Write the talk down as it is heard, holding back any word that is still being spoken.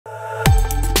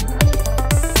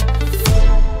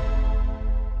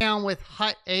with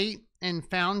Hut 8 and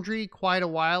Foundry quite a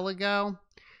while ago,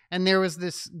 and there was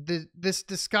this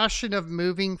discussion of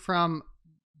moving from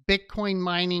Bitcoin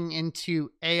mining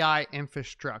into AI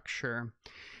infrastructure.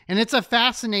 And it's a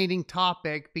fascinating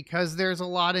topic because there's a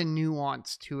lot of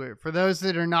nuance to it. For those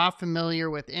that are not familiar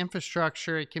with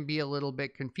infrastructure, it can be a little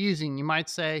bit confusing. You might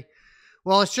say,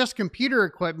 well, it's just computer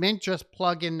equipment, just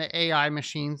plug in the AI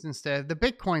machines instead of the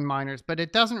Bitcoin miners. But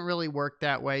it doesn't really work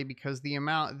that way because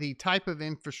the type of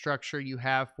infrastructure you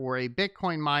have for a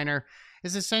Bitcoin miner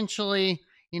is essentially,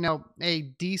 a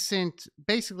decent,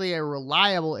 basically a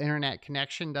reliable internet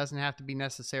connection. Doesn't have to be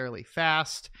necessarily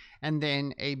fast, and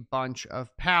then a bunch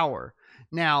of power.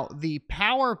 Now, the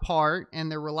power part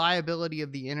and the reliability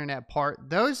of the internet part,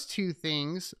 those two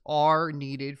things are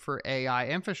needed for AI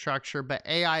infrastructure, but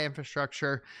AI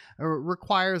infrastructure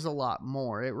requires a lot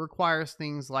more. It requires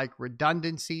things like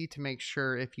redundancy to make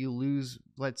sure if you lose,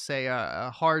 let's say,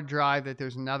 a hard drive, that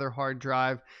there's another hard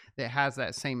drive that has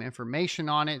that same information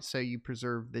on it, so you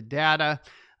preserve the data.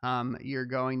 You're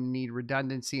going to need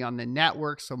redundancy on the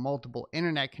network, so multiple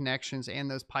internet connections, and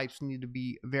those pipes need to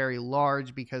be very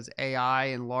large because AI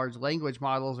and large language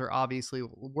models are obviously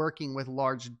working with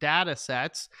large data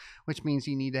sets, which means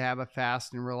you need to have a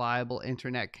fast and reliable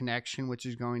internet connection, which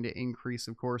is going to increase,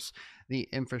 of course, the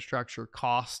infrastructure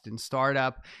cost and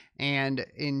startup. And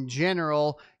in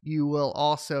general, you will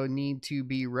also need to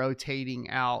be rotating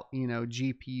out,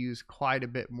 GPUs quite a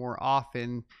bit more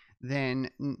often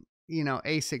than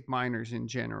ASIC miners in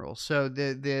general. So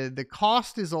the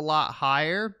cost is a lot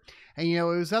higher. And, it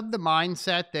was of the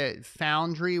mindset that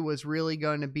Foundry was really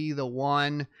going to be the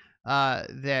one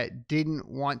that didn't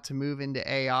want to move into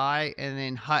AI. And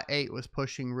then Hut 8 was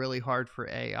pushing really hard for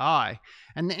AI.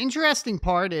 And the interesting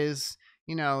part is,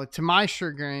 to my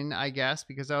chagrin, I guess,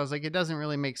 because I was like, it doesn't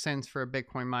really make sense for a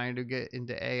Bitcoin miner to get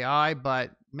into AI,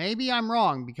 but maybe I'm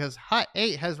wrong because Hut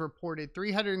 8 has reported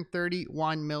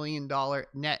 $331 million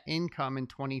net income in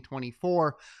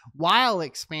 2024 while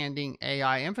expanding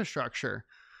AI infrastructure.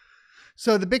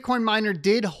 So the Bitcoin miner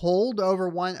did hold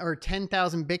over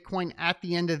 10,000 Bitcoin at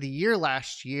the end of the year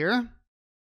last year.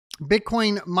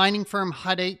 Bitcoin mining firm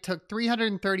Hut 8 took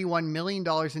 $331 million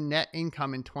in net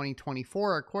income in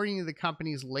 2024, according to the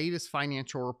company's latest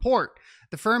financial report.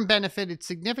 The firm benefited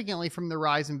significantly from the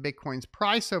rise in Bitcoin's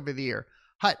price over the year.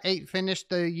 Hut 8 finished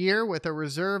the year with a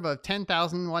reserve of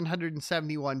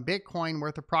 10,171 Bitcoin,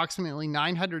 worth approximately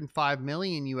 $905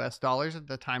 million at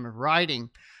the time of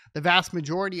writing. The vast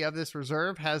majority of this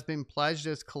reserve has been pledged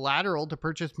as collateral to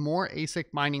purchase more ASIC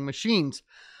mining machines.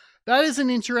 That is an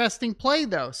interesting play,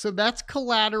 though. So that's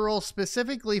collateral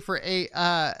specifically for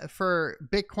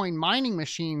Bitcoin mining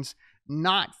machines,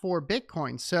 not for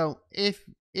Bitcoin. So if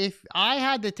I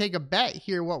had to take a bet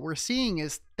here, what we're seeing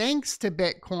is thanks to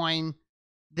Bitcoin,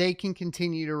 they can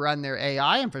continue to run their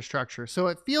AI infrastructure. So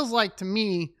it feels like to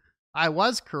me, I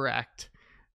was correct.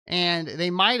 And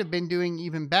they might have been doing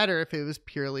even better if it was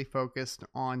purely focused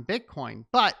on Bitcoin.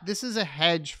 But this is a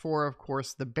hedge for, of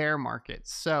course, the bear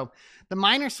markets. So the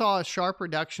miner saw a sharp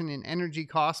reduction in energy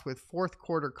costs, with fourth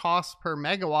quarter costs per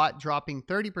megawatt dropping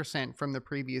 30% from the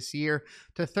previous year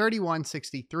to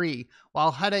 $31.63.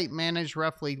 While Hut 8 managed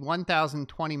roughly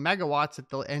 1,020 megawatts at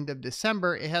the end of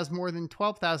December, it has more than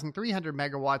 12,300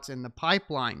 megawatts in the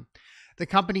pipeline. The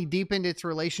company deepened its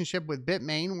relationship with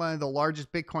Bitmain, one of the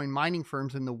largest Bitcoin mining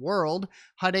firms in the world.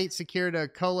 Hut 8 secured a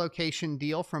co-location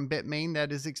deal from Bitmain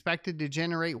that is expected to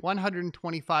generate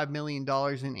 $125 million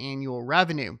in annual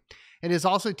revenue. It is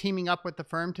also teaming up with the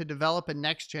firm to develop a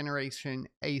next-generation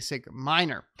ASIC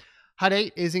miner. Hut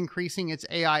 8 is increasing its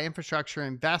AI infrastructure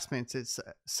investments. Its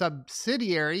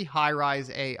subsidiary, Highrise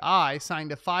AI,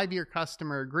 signed a 5-year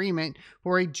customer agreement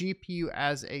for a GPU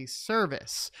as a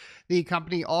service. The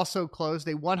company also closed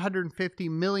a $150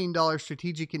 million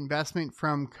strategic investment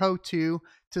from Coatue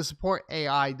to support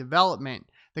AI development.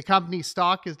 The company's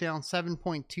stock is down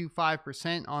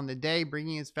 7.25% on the day,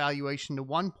 bringing its valuation to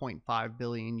 $1.5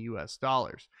 billion.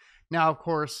 Now, of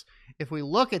course, if we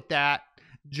look at that,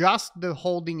 just the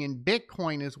holding in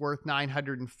Bitcoin is worth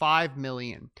 $905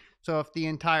 million. So if the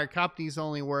entire company is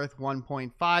only worth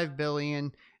 $1.5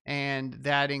 billion, and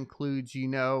that includes,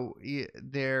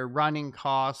 their running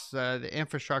costs, the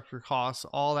infrastructure costs,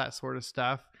 all that sort of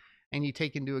stuff, and you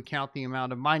take into account the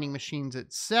amount of mining machines,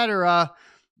 etc.,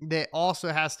 that also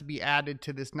has to be added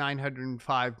to this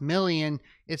 905 million,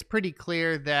 it's pretty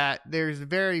clear that there's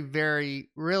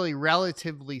really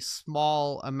relatively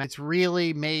small amount. It's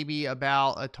really maybe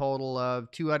about a total of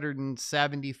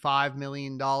 $275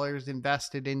 million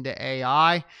invested into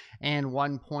AI and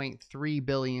 $1.3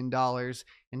 billion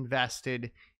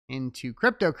invested into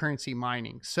cryptocurrency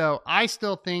mining. So I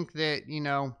still think that,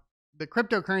 the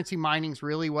cryptocurrency mining is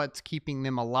really what's keeping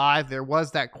them alive. There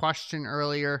was that question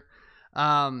earlier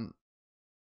that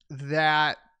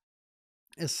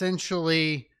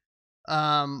essentially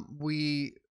I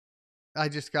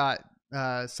just got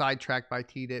sidetracked by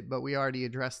TDIT, but we already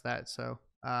addressed that. So,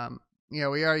 we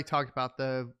already talked about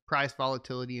the price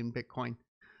volatility in Bitcoin.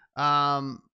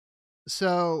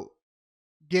 So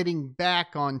getting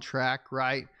back on track,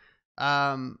 right?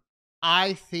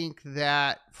 I think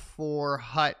that for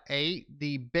Hut 8,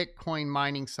 the Bitcoin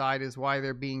mining side is why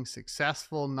they're being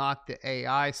successful, not the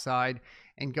AI side.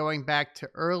 And going back to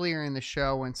earlier in the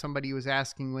show when somebody was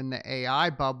asking when the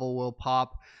AI bubble will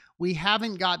pop, we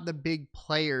haven't got the big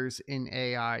players in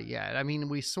AI yet. I mean,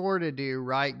 we sort of do,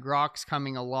 right? Grok's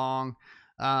coming along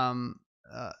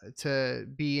to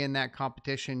be in that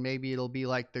competition. Maybe it'll be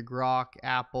like the Grok,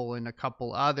 Apple, and a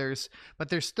couple others. But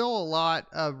there's still a lot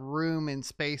of room and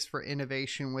space for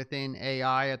innovation within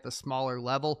AI at the smaller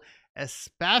level,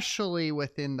 especially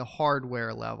within the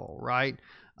hardware level, right?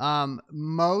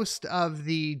 Most of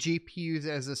the GPUs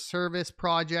as a service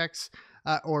projects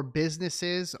or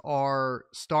businesses are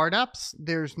startups.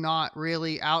 There's not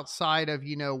really outside of,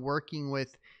 working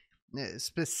with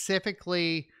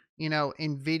specifically,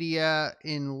 NVIDIA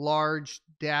in large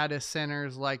data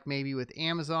centers, like maybe with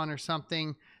Amazon or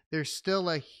something. There's still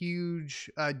a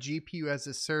huge GPU as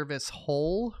a service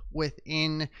hole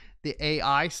within the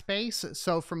AI space.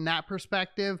 So from that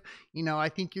perspective, I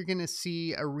think you're going to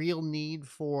see a real need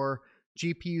for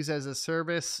GPUs as a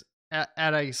service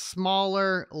at a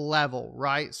smaller level,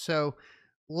 right? So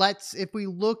if we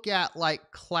look at like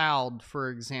cloud,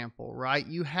 for example, right?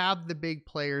 You have the big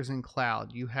players in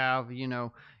cloud. You have,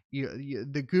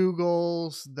 the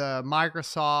Googles, the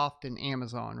Microsoft, and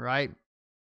Amazon, right?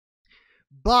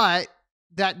 But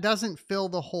that doesn't fill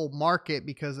the whole market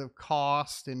because of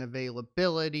cost and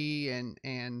availability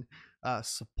and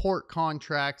support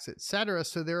contracts, etc.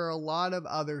 So there are a lot of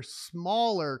other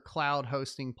smaller cloud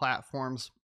hosting platforms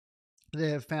that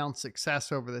have found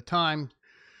success over the time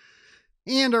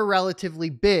and are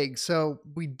relatively big. So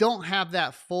we don't have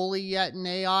that fully yet in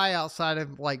AI outside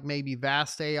of like maybe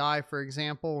Vast AI, for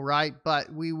example, right?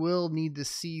 But we will need to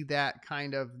see that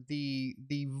kind of the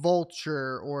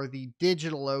Vulture or the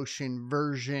DigitalOcean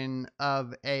version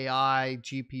of AI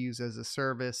GPUs as a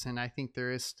service. And I think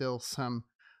there is still some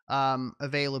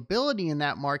availability in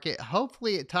that market.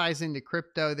 Hopefully it ties into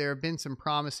crypto. There have been some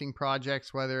promising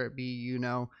projects, whether it be,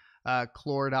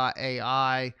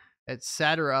 Clore.ai,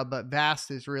 etc. But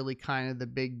Vast is really kind of the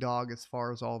big dog as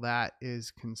far as all that is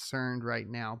concerned right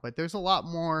now. But there's a lot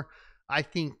more, I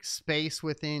think, space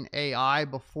within AI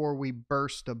before we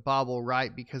burst a bubble,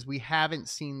 right? Because we haven't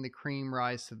seen the cream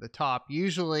rise to the top.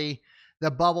 Usually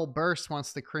the bubble bursts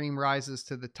once the cream rises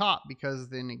to the top, because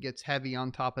then it gets heavy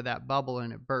on top of that bubble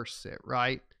and it bursts it,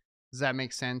 right? Does that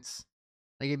make sense?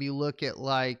 Like if you look at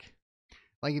like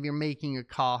if you're making a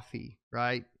coffee,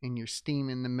 right? And you're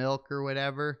steaming the milk or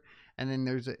whatever, and then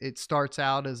it starts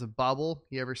out as a bubble.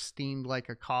 You ever steamed like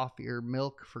a coffee or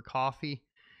milk for coffee?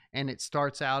 And it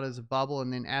starts out as a bubble,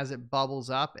 and then as it bubbles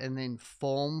up, and then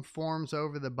foam forms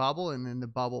over the bubble, and then the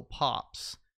bubble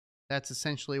pops. That's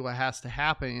essentially what has to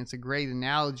happen. And it's a great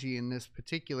analogy in this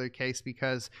particular case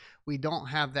because we don't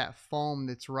have that foam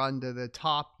that's run to the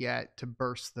top yet to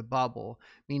burst the bubble,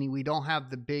 meaning we don't have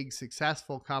the big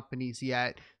successful companies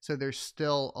yet. So there's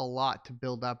still a lot to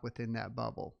build up within that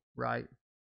bubble, right?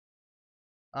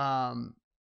 I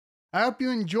hope you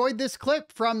enjoyed this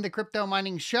clip from the Crypto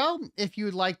Mining Show. If you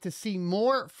would like to see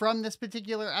more from this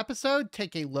particular episode,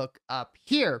 take a look up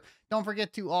here. Don't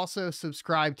forget to also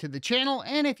subscribe to the channel.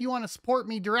 And if you want to support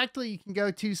me directly, you can go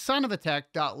to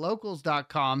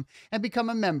sonofatech.locals.com and become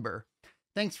a member.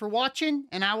 Thanks for watching,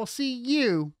 and I will see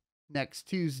you next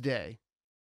Tuesday.